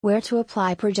Where to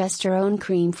apply progesterone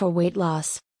cream for weight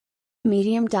loss.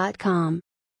 Medium.com.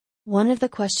 One of the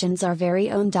questions our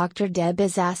very own Dr. Deb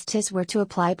is asked is where to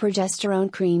apply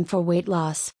progesterone cream for weight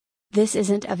loss. This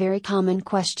isn't a very common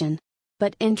question.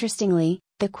 But interestingly,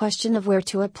 the question of where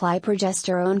to apply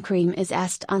progesterone cream is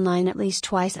asked online at least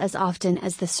twice as often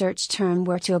as the search term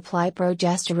where to apply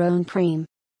progesterone cream.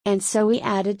 And so we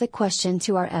added the question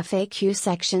to our FAQ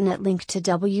section at link to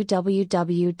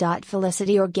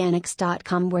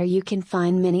www.felicityorganics.com, where you can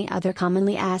find many other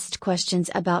commonly asked questions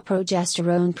about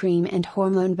progesterone cream and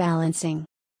hormone balancing.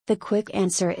 The quick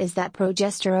answer is that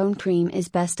progesterone cream is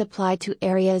best applied to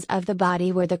areas of the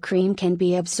body where the cream can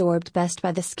be absorbed best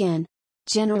by the skin.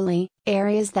 Generally,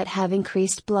 areas that have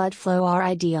increased blood flow are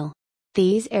ideal.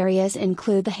 These areas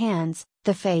include the hands,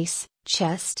 the face,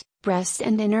 chest, breasts,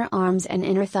 and inner arms and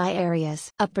inner thigh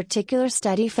areas. A particular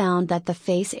study found that the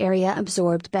face area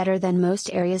absorbed better than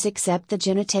most areas except the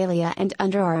genitalia and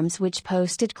underarms, which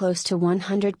posted close to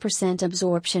 100%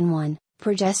 absorption. 1.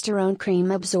 Progesterone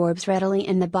cream absorbs readily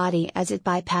in the body as it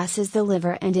bypasses the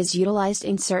liver and is utilized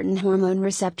in certain hormone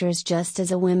receptors just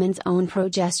as a woman's own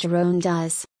progesterone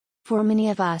does. For many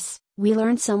of us, we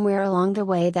learned somewhere along the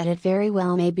way that it very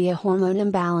well may be a hormone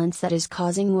imbalance that is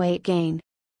causing weight gain.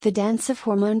 The dance of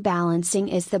hormone balancing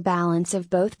is the balance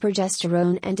of both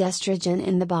progesterone and estrogen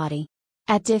in the body.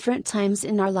 At different times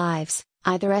in our lives,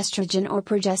 either estrogen or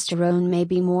progesterone may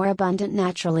be more abundant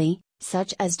naturally,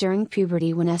 such as during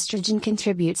puberty when estrogen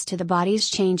contributes to the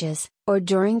body's changes, or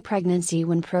during pregnancy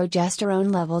when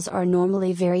progesterone levels are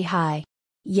normally very high.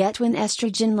 Yet when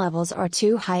estrogen levels are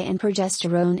too high and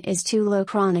progesterone is too low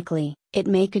chronically, it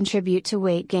may contribute to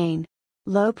weight gain.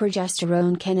 Low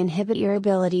progesterone can inhibit your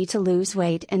ability to lose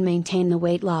weight and maintain the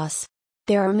weight loss.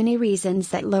 There are many reasons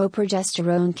that low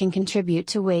progesterone can contribute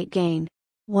to weight gain.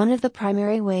 One of the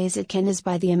primary ways it can is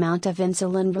by the amount of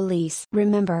insulin release.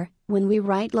 Remember, when we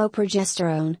write low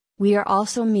progesterone, we are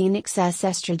also mean excess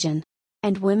estrogen.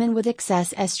 And women with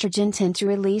excess estrogen tend to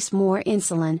release more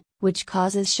insulin, which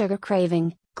causes sugar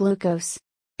craving, glucose.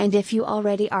 And if you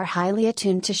already are highly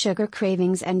attuned to sugar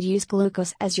cravings and use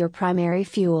glucose as your primary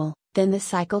fuel, then the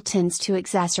cycle tends to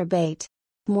exacerbate.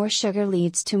 More sugar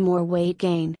leads to more weight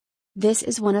gain. This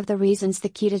is one of the reasons the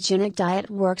ketogenic diet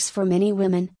works for many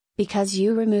women, because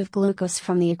you remove glucose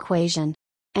from the equation.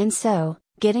 And so,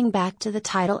 getting back to the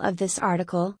title of this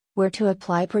article, where to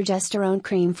apply progesterone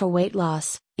cream for weight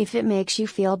loss, if it makes you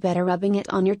feel better rubbing it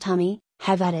on your tummy,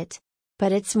 have at it.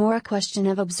 But it's more a question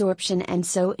of absorption, and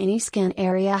so any skin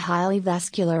area highly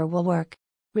vascular will work.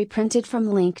 Reprinted from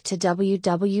link to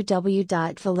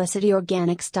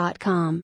www.felicityorganics.com.